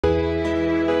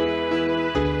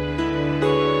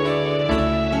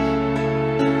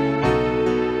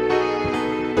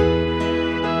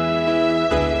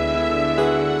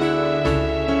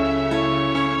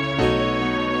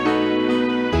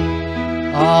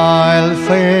I'll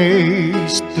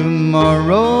face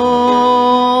tomorrow,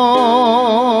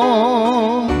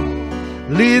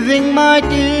 leaving my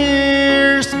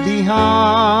tears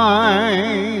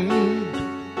behind.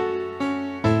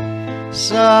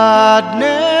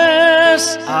 Sadness,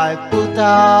 I put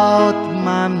out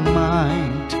my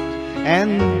mind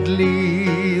and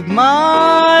live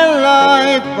my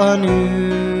life anew.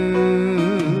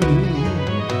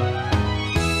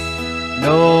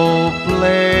 No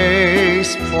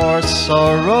place for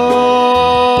sorrow,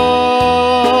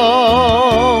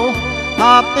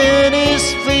 happiness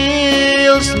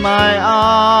fills my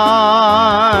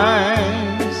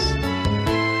eyes.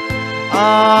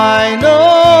 I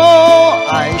know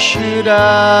I should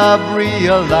have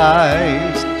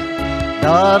realized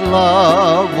that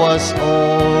love was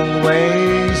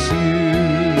always you.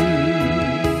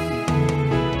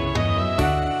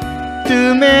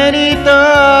 Too many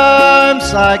times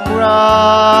I cried,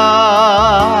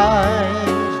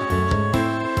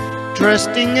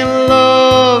 trusting in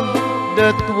love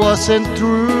that wasn't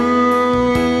true.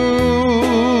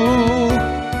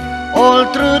 All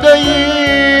through the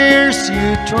years you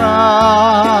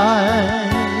tried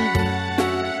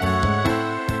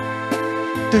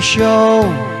to show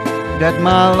that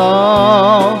my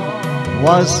love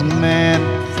was meant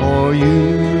for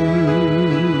you.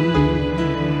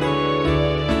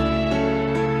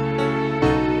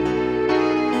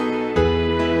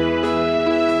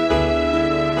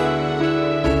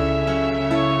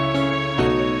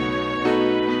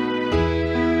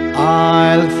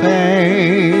 I'll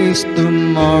face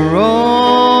tomorrow,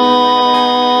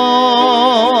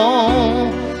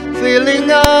 feeling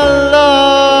a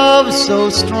love so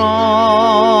strong.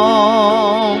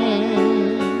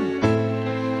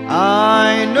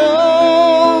 I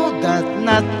know that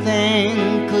nothing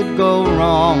could go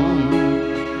wrong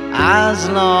as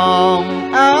long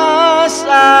as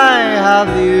I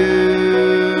have you.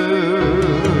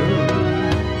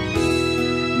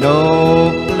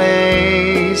 No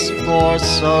place for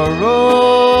sorrow,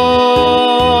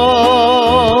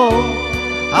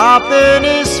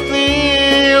 happiness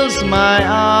fills my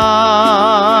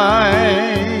eyes.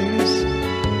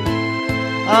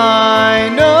 I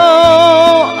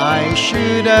know I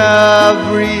should have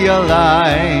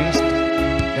realized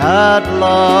that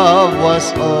love was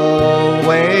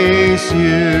always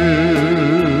you.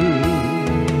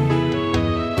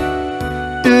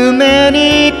 Too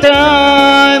many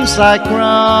times I cried,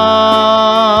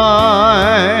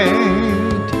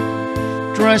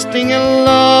 trusting in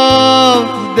love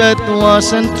that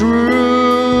wasn't true.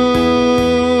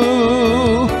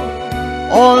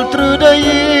 All through the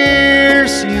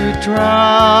years you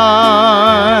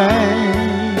tried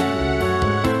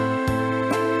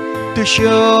to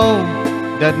show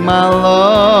that my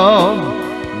love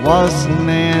was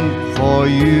meant for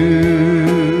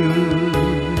you.